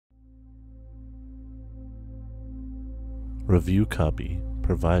Review copy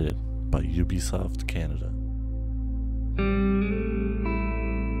provided by Ubisoft Canada.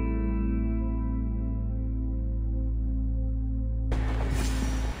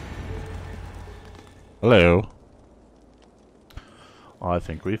 Hello. I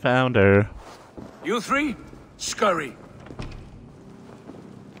think we found her. You three, scurry.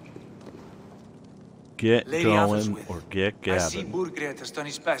 Get Lady going Athelstwith, or get I see gabbing. Burgred has done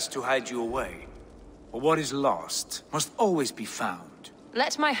his best to hide you away. But what is lost must always be found.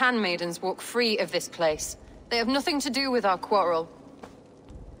 Let my handmaidens walk free of this place. They have nothing to do with our quarrel.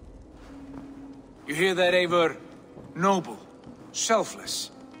 You hear that, Eivor? Noble,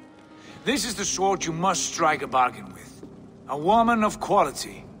 selfless. This is the sword you must strike a bargain with. A woman of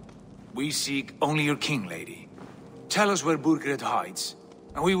quality. We seek only your king, lady. Tell us where Burgred hides,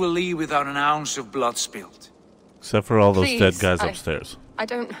 and we will leave without an ounce of blood spilled. Except for all those Please, dead guys upstairs.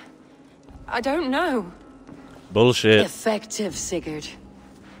 I don't know. Bullshit. Effective, Sigurd.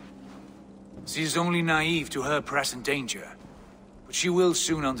 She is only naive to her present danger, but she will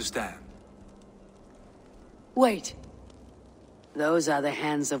soon understand. Wait. Those are the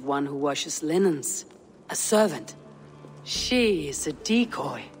hands of one who washes linens. A servant. She is a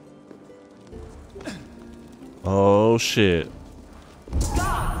decoy. Oh shit.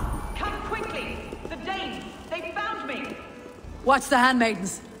 Guards, come quickly! The Danes, they found me! Watch the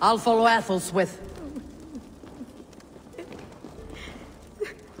handmaidens. I'll follow Athelstwith.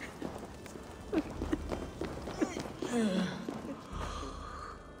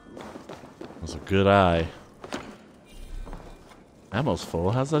 That's a good eye. Ammo's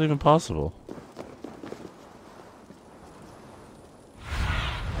full? How's that even possible?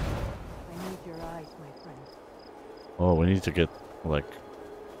 I need your eyes, my friend. Oh, we need to get, like,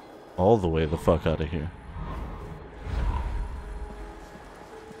 all the way the fuck out of here.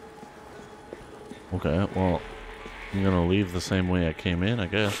 Okay, well, I'm gonna leave the same way I came in, I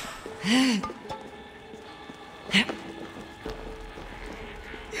guess.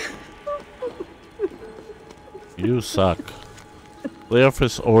 You suck.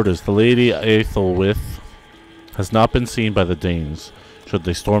 Leofris orders the Lady Aethelwith has not been seen by the Danes. Should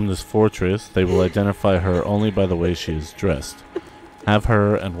they storm this fortress, they will identify her only by the way she is dressed. Have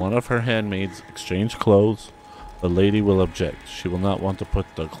her and one of her handmaids exchange clothes. The lady will object. She will not want to put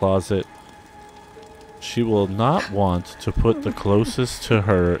the closet... She will not want to put the closest to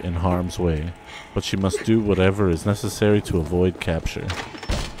her in harm's way, but she must do whatever is necessary to avoid capture.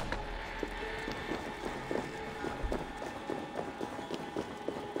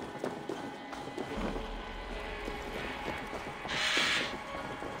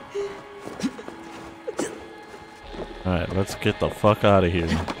 Alright, let's get the fuck out of here.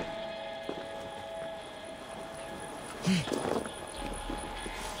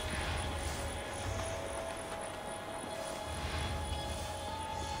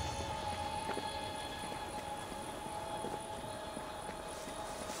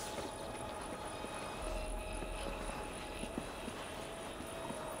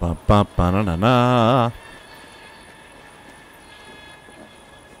 Ba ba ba na na na.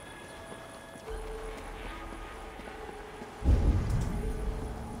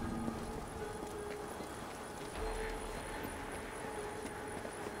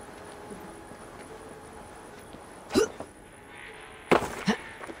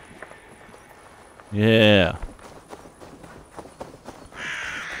 Yeah.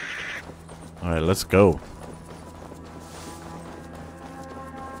 Alright, let's go.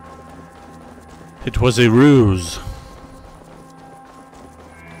 It was a ruse.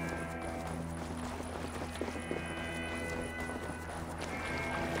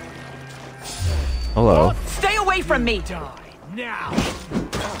 Hello. Stay away from me!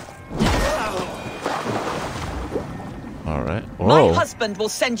 Alright. My Whoa. husband will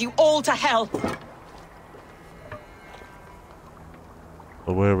send you all to hell!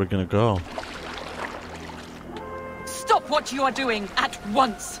 But where are we gonna go? Stop what you are doing at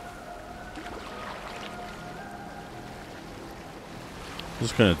once!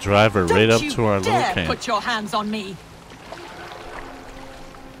 Just gonna drive her right up to our little Don't you camp. dare put your hands on me!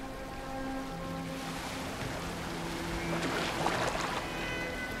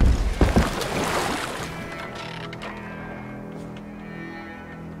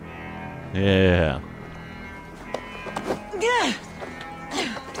 Yeah.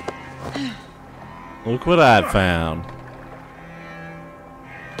 Look what I found.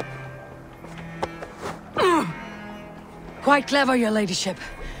 Quite clever, your ladyship.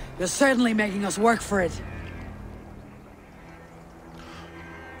 You're certainly making us work for it.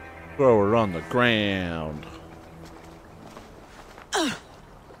 Throw her on the ground.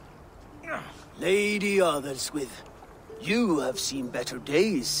 Lady Athelstwith, You have seen better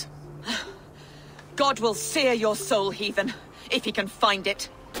days. God will sear your soul, heathen, if he can find it.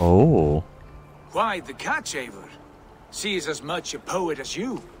 Oh. Why, the catch, Eivor? She is as much a poet as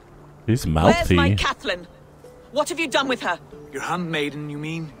you. He's Where's mouthy. my Catelyn? What have you done with her? Your handmaiden, you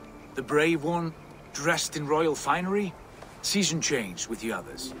mean? The brave one, dressed in royal finery? Season changed with the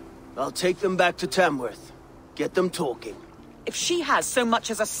others. I'll take them back to Tamworth. Get them talking. If she has so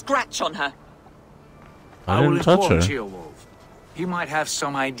much as a scratch on her. I will didn't touch inform her. Ceolwulf. He might have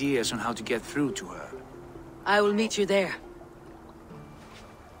some ideas on how to get through to her. I will meet you there.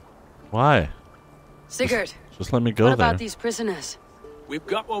 Why? Sigurd, Just let me go what there. about these prisoners? We've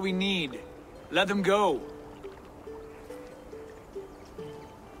got what we need. Let them go.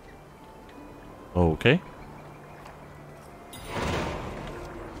 Okay.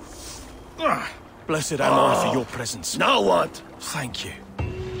 Blessed am I for your presence. Now what? Thank you.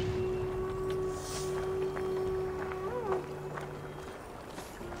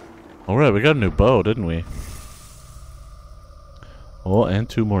 Alright, we got a new bow, didn't we? Oh, and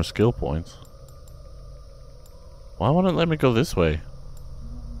 2 more skill points. Why won't it let me go this way?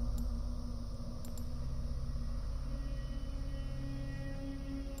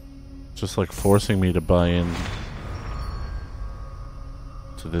 Just like forcing me to buy in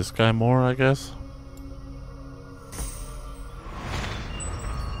to this guy more, I guess.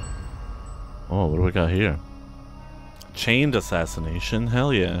 Oh, what do we got here? Chained assassination?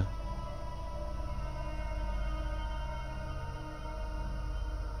 Hell yeah.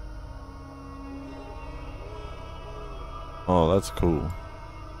 Oh, that's cool.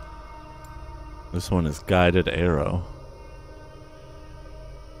 This one is guided arrow.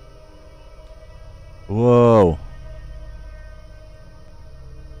 Whoa.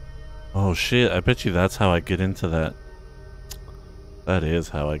 Oh shit, I bet you that's how I get into that. That is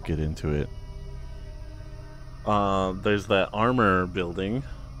how I get into it. There's that armor building.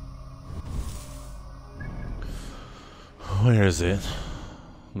 Where is it?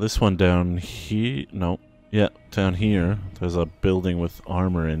 This one down here? No. Yeah, down here. There's a building with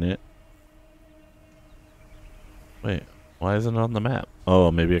armor in it. Wait, why isn't it on the map?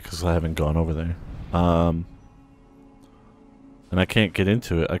 Oh, maybe because I haven't gone over there. And I can't get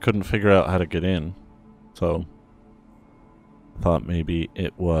into it. I couldn't figure out how to get in. So, I thought maybe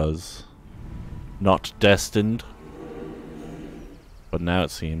it was not destined. But now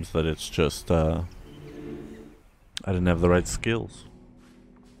it seems that it's just, I didn't have the right skills.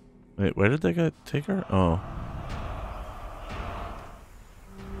 Wait, where did they go take her? Oh.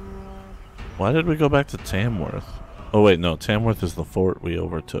 Why did we go back to Tamworth? Oh wait, no, Tamworth is the fort we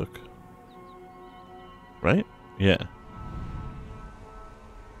overtook. Right? Yeah.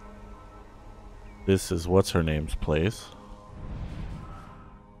 This is what's her name's place.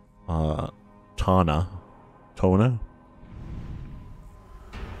 Tana. Tona?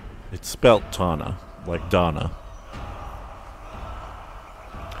 It's spelt Tana, like Donna.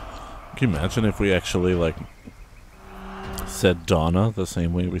 Can you imagine if we actually, like, said Donna the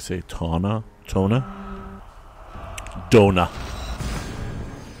same way we say Tana? Tona? Dona.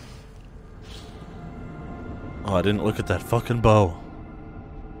 Oh, I didn't look at that fucking bow.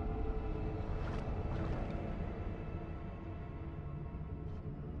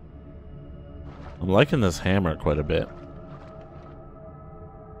 I'm liking this hammer quite a bit.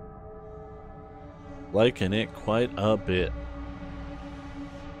 Liking it quite a bit.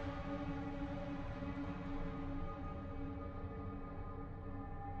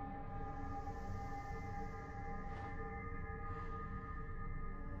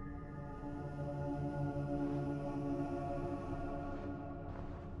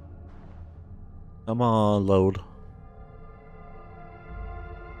 Come on, load.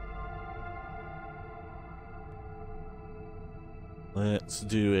 Let's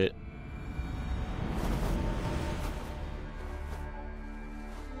do it.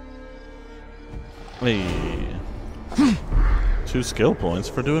 Hey. 2 skill points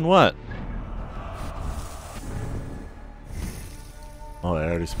for doing what? Oh, I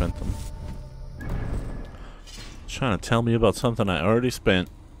already spent them. Trying to tell me about something I already spent.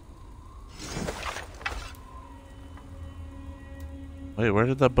 Wait, where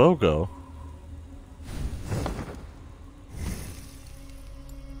did that bow go?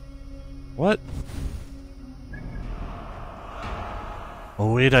 What?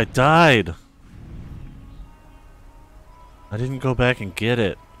 Oh wait, I died! I didn't go back and get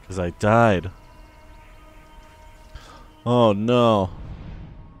it, because I died. Oh no.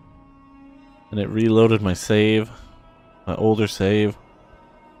 And it reloaded my save. My older save.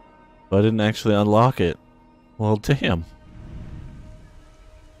 But I didn't actually unlock it. Well, damn.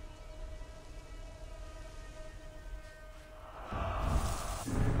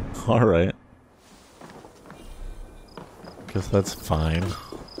 Alright. Guess that's fine.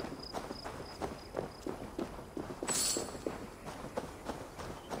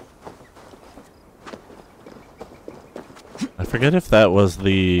 I forget if that was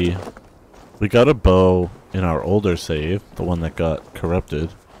the... We got a bow in our older save, the one that got corrupted.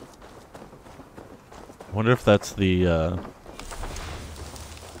 I wonder if that's the, There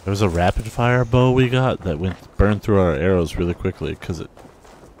was a rapid fire bow we got that burned through our arrows really quickly, because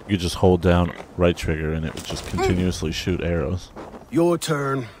you just hold down right trigger and it would just continuously shoot arrows. Your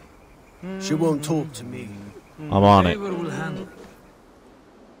turn. She won't talk to me. I'm on it.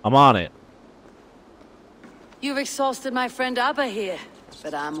 I'm on it. You've exhausted my friend Abba here,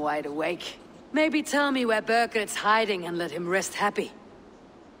 but I'm wide awake. Maybe tell me where Burgert's hiding and let him rest happy.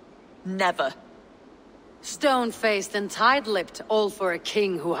 Never. Stone-faced and tight-lipped, all for a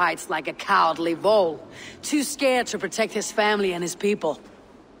king who hides like a cowardly vole. Too scared to protect his family and his people.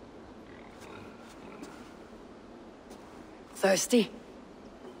 Thirsty?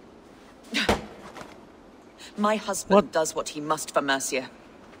 My husband does what he must for Mercia.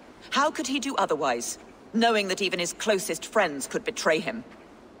 How could he do otherwise, knowing that even his closest friends could betray him?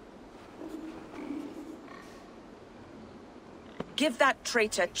 Give that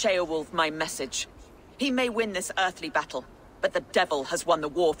traitor Ceolwulf my message. He may win this earthly battle, but the devil has won the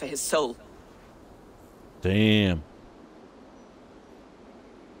war for his soul. Damn.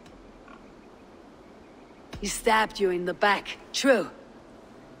 He stabbed you in the back, true.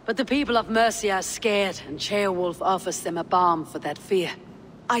 But the people of Mercia are scared, and Ceolwulf offers them a balm for that fear.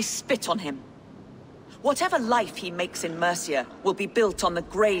 I spit on him. Whatever life he makes in Mercia will be built on the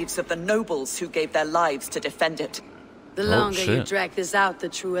graves of the nobles who gave their lives to defend it. The longer you drag this out, the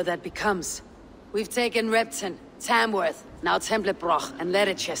truer that becomes. We've taken Repton, Tamworth, now Templebroch and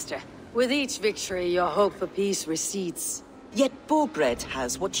Leicester. With each victory, your hope for peace recedes. Yet Borgred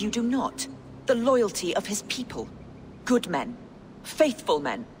has what you do not. The loyalty of his people. Good men. Faithful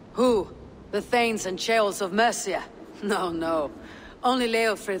men. Who? The Thanes and Churls of Mercia? No, no. Only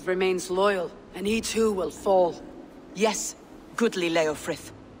Leofrith remains loyal, and he too will fall. Yes, goodly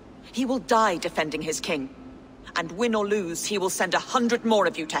Leofrith. He will die defending his king. And win or lose, he will send 100 more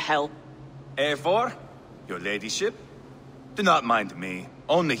of you to hell. Eivor, your ladyship? Do not mind me.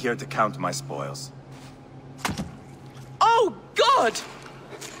 Only here to count my spoils. Oh, God!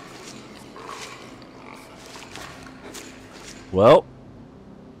 Well.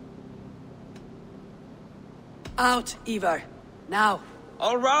 Out, Ivar. Now.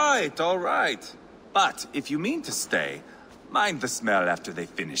 All right, all right. But if you mean to stay, mind the smell after they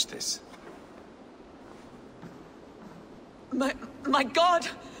finish this. My God!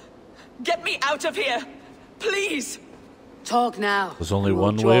 Get me out of here! Please! Talk now. There's only We'll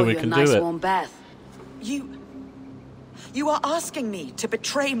one draw way you we a can nice do it. warm bath. You are asking me to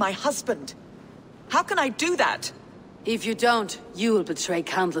betray my husband. How can I do that? If you don't, you will betray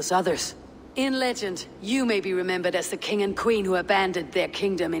countless others. In legend, you may be remembered as the king and queen who abandoned their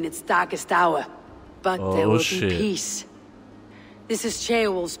kingdom in its darkest hour. But there will be peace. This is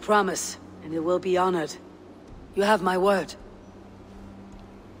Ceolwulf's promise, and it will be honored. You have my word.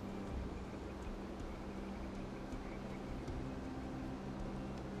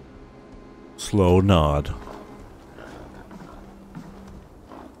 Slow nod.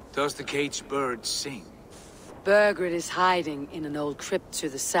 Does the caged bird sing? Burgred is hiding in an old crypt to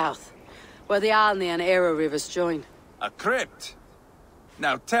the south, where the Alni and Arrow rivers join. A crypt?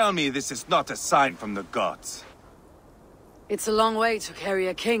 Now tell me this is not a sign from the gods. It's a long way to carry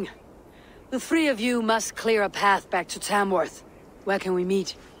a king. The three of you must clear a path back to Tamworth. Where can we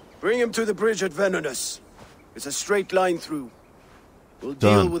meet? Bring him to the bridge at Venonus. It's a straight line through. We'll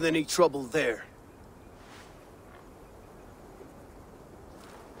Done. deal with any trouble there.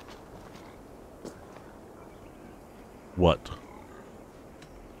 What?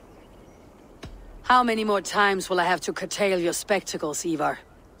 How many more times will I have to curtail your spectacles, Ivar?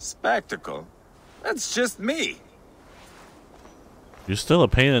 Spectacle? That's just me. You're still a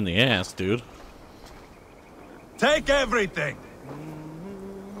pain in the ass, dude. Take everything!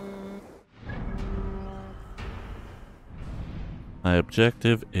 My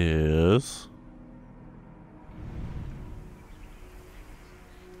objective is...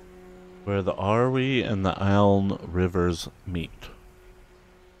 where the Arwe and the Aln rivers meet.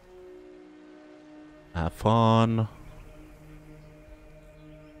 Afon...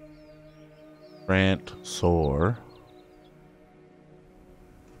 Grant Sore...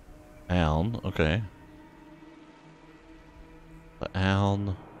 Aln, okay. The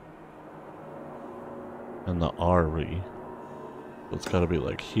Aln... and the Arwe. So it's gotta be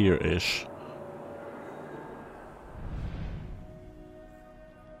like here-ish.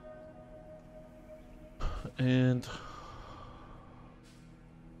 And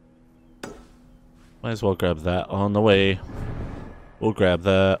might as well grab that on the way. We'll grab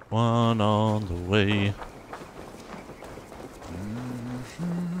that one on the way.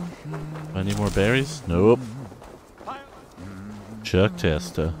 Any more berries? Nope. Chuck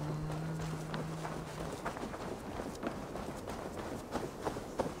Testa.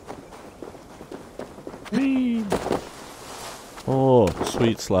 Whee! Oh,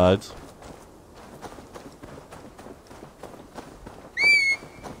 sweet slides.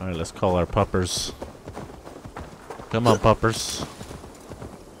 Alright, let's call our puppers. Come on, puppers.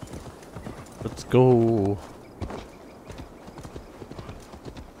 Let's go.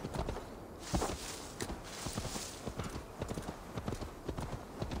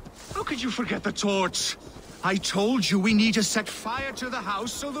 How could you forget the torch? I told you we need to set fire to the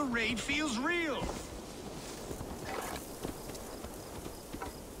house so the raid feels real.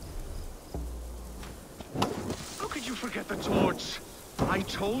 How could you forget the torch? I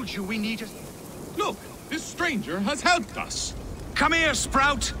told you we need to... Look, this stranger has helped us. Come here,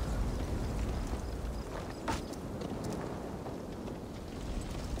 Sprout!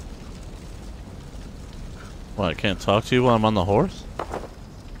 What, I can't talk to you while I'm on the horse?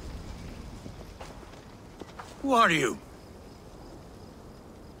 Who are you?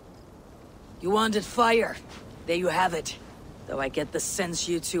 You wanted fire. There you have it. Though I get the sense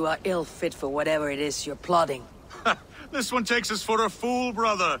you two are ill fit for whatever it is you're plotting. This one takes us for a fool,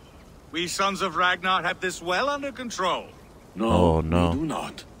 brother. We sons of Ragnar have this well under control. No, no. We do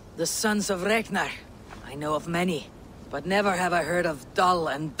not. The sons of Ragnar. I know of many, but never have I heard of Dull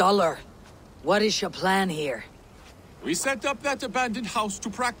and Duller. What is your plan here? We set up that abandoned house to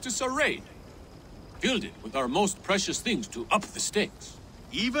practice a raid. Filled it with our most precious things to up the stakes.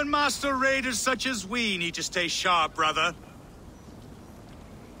 Even master raiders such as we need to stay sharp, brother.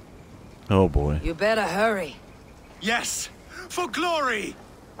 Oh boy. You better hurry. Yes, for glory!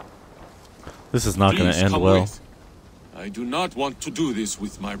 This is not going to Please end come well. with. I do not want to do this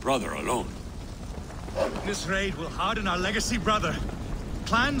with my brother alone. This raid will harden our legacy, brother.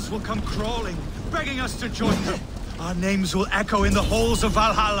 Clans will come crawling, begging us to join them. Our names will echo in the halls of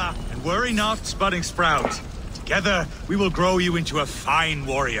Valhalla. And worry not, budding Sprout. Together, we will grow you into a fine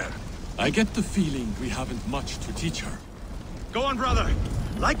warrior. I get the feeling we haven't much to teach her. Go on, brother.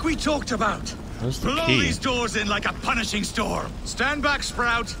 Like we talked about. Where's the Blow key? these doors in like a punishing storm. Stand back,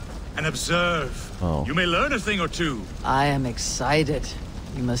 Sprout, and observe. Oh. You may learn a thing or two. I am excited.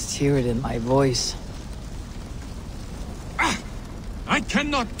 You must hear it in my voice. I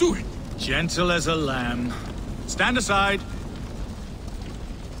cannot do it. Gentle as a lamb. Stand aside.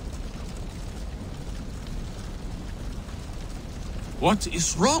 What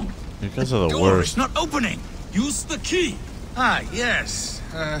is wrong? You guys are the Door worst. is not opening. Use the key. Ah, yes.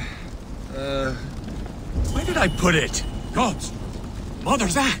 Where did I put it? Gods.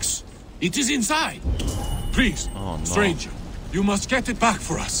 Mother's axe. It is inside. Please, Oh, no. stranger, you must get it back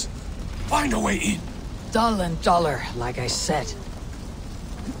for us. Find a way in. Dull and Duller, like I said.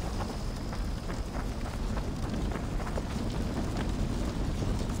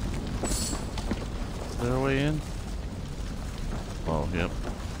 Is there a way in? Oh, yep.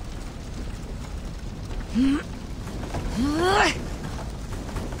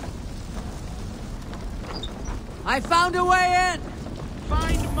 I found a way in!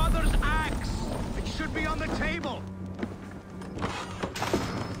 Find Mother's axe. It should be on the table.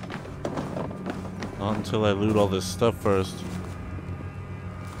 Not until I loot all this stuff first.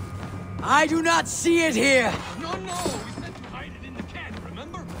 I do not see it here! No, we said to hide it in the can,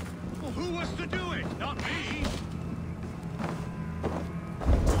 remember? Well, who was to do it? Not me.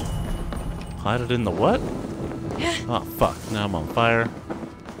 Hide it in the what? Oh, fuck. Now I'm on fire.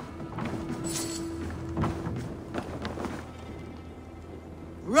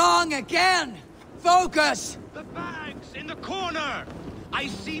 Wrong again! Focus! The bag's in the corner. I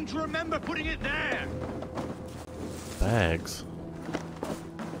seem to remember putting it there. Bags.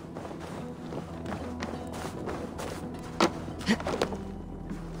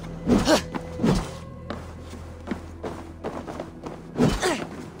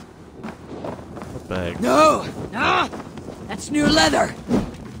 What bag? No! No! That's new leather!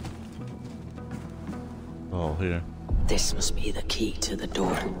 Oh, here. This must be the key to the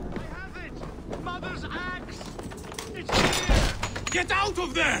door. I have it. Mother's axe. It's here. Get out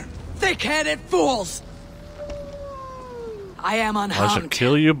of there! Thick-headed fools! I am unharmed. I should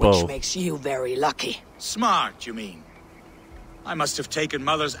kill you both. Which makes you very lucky. Smart, you mean? I must have taken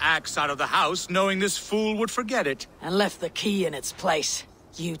Mother's axe out of the house, knowing this fool would forget it. And left the key in its place.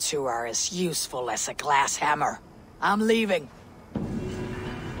 You two are as useful as a glass hammer. I'm leaving.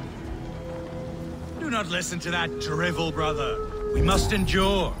 Do not listen to that drivel, brother. We must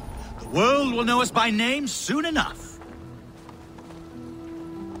endure. The world will know us by name soon enough.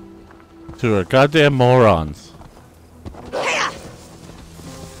 To our goddamn morons.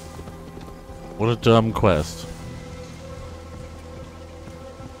 What a dumb quest.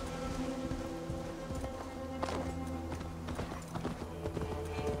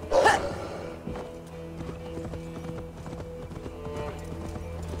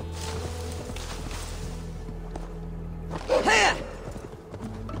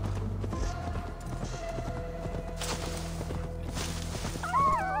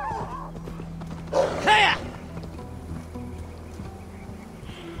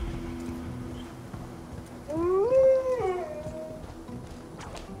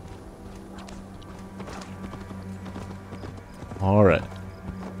 Alright.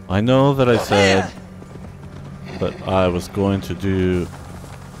 I know that I said that I was going to do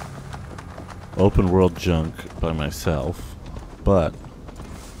open world junk by myself, but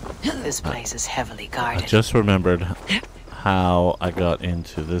this place is heavily guarded. I just remembered how I got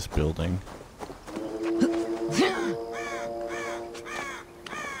into this building.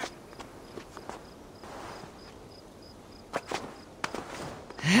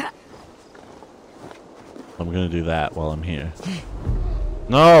 I'm gonna do that while I'm here.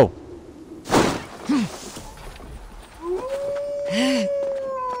 No!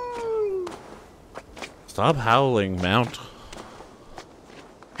 Stop howling, Mount.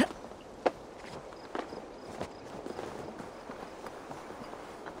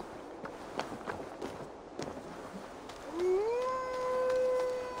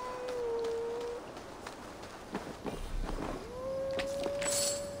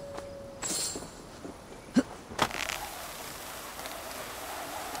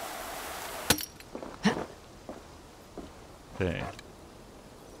 Okay.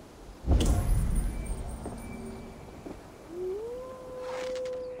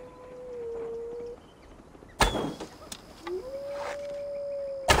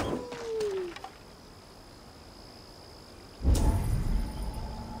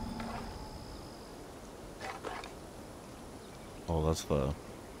 Oh, that's the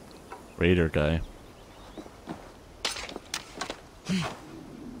raider guy.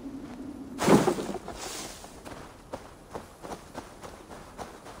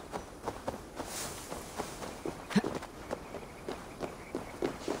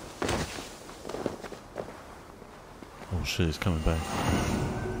 Oh shit, he's coming back.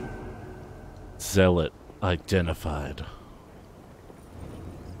 Zealot identified.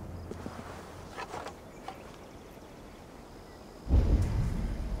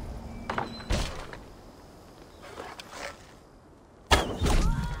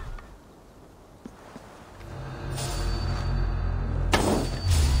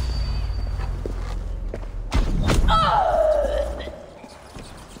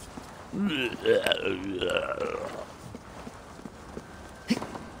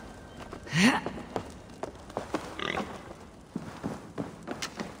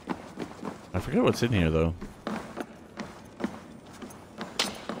 I forget what's in here though.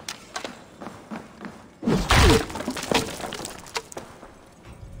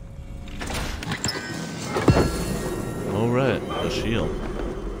 Oh right, a shield.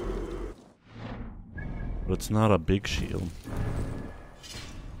 But it's not a big shield.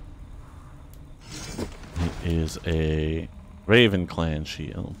 It is a Raven Clan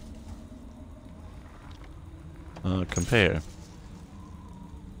shield. Compare.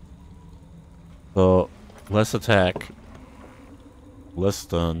 So, less attack, less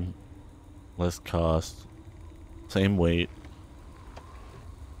stun, less cost, same weight.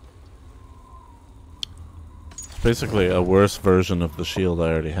 It's basically a worse version of the shield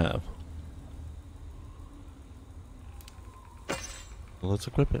I already have. Well, let's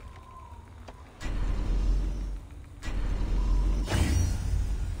equip it.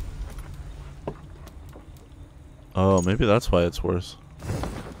 Oh, maybe that's why it's worse.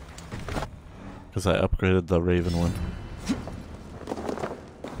 Because I upgraded the Raven one.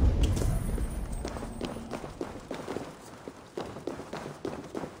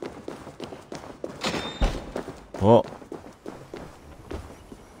 Oh.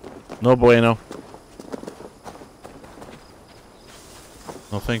 No bueno.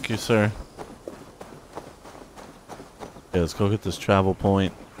 No thank you, sir. Okay, let's go get this travel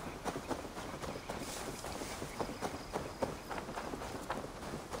point.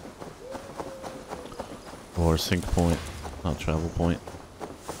 Or sync point, not travel point.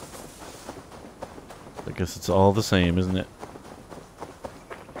 I guess it's all the same, isn't it?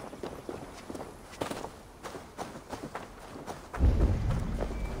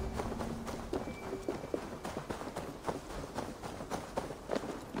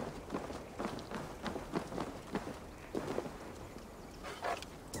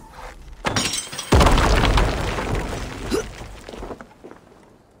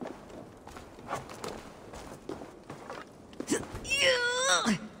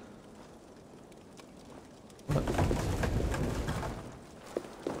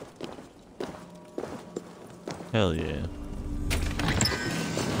 Hell yeah.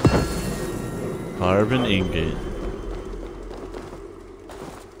 Carbon ingot.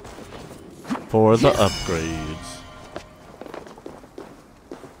 For the upgrades.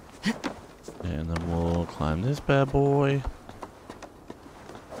 And then we'll climb this bad boy.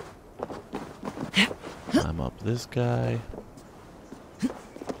 Climb up this guy.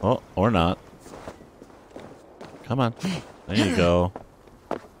 Oh, or not. Come on. There you go.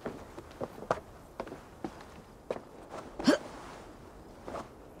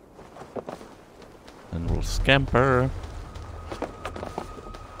 And we'll scamper.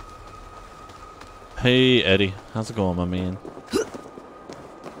 Hey, Eddie. How's it going, my man?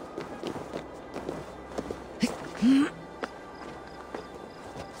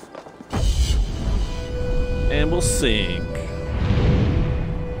 And we'll sink.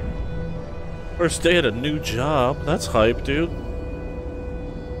 First day at a new job. That's hype, dude.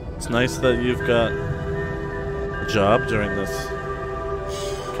 It's nice that you've got a job during this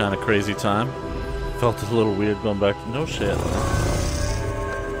kind of crazy time. Felt a little weird going back to no shit.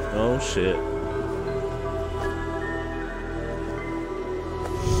 No shit.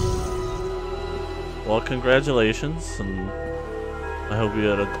 Well, congratulations, and I hope you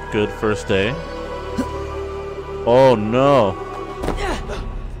had a good first day. Oh no!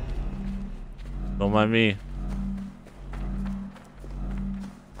 Don't mind me.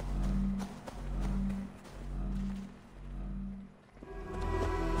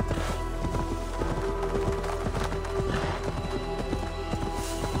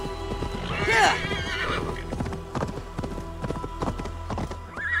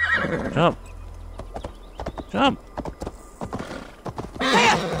 Jump! Jump!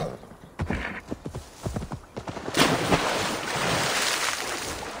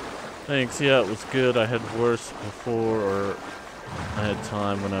 Thanks, yeah, it was good. I had worse before, or I had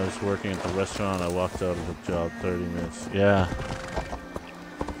time when I was working at the restaurant. I walked out of the job 30 minutes. Yeah.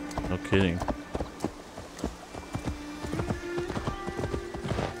 No kidding.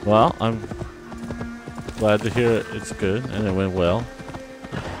 Well, I'm glad to hear it's good and it went well.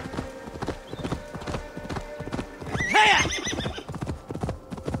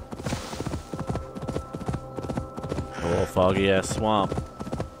 A little foggy ass swamp.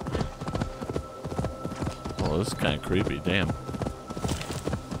 Oh, this is kind of creepy, damn.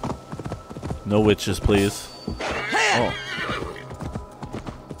 No witches, please. Oh.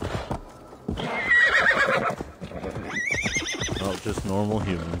 Oh, just normal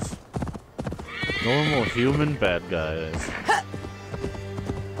humans. Normal human bad guys.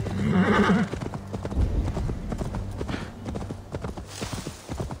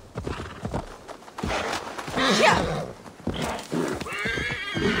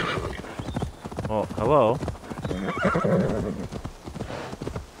 Oh, hello.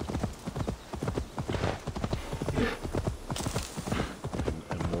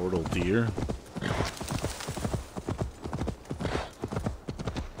 Immortal deer.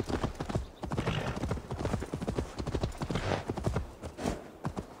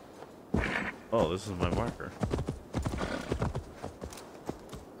 Oh, this is my marker.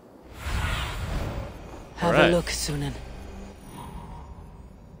 Have a look, Sunan.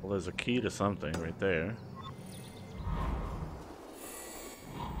 Well, there's a key to something right there.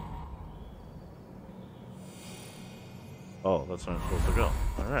 Oh, that's where I'm supposed to go.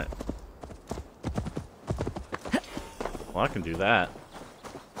 Alright. Well, I can do that.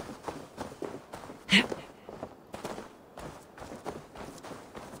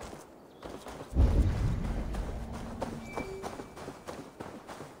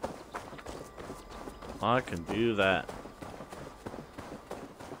 I can do that.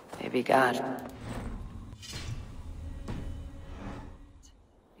 Maybe God.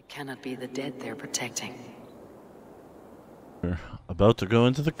 It cannot be the dead they're protecting. We're about to go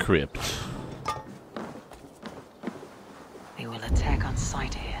into the crypt. They will attack on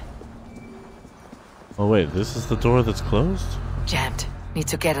sight here. Oh wait, this is the door that's closed? Jammed. Need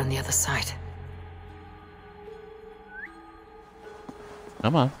to get on the other side.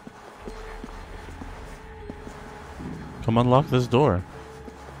 Come on. Come unlock this door.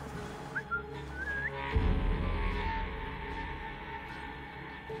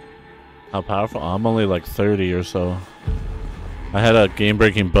 How powerful? I'm only like 30 or so. I had a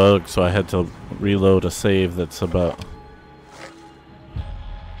game-breaking bug, so I had to reload a save that's about...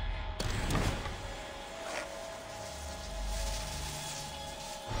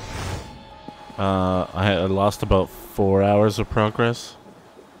 I lost about 4 hours of progress.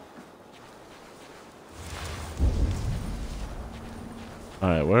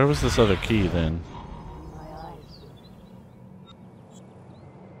 Alright, where was this other key then?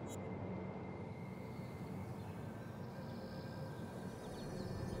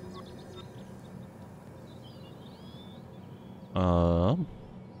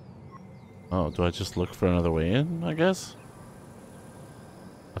 do I just look for another way in, I guess?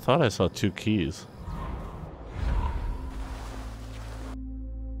 I thought I saw 2 keys.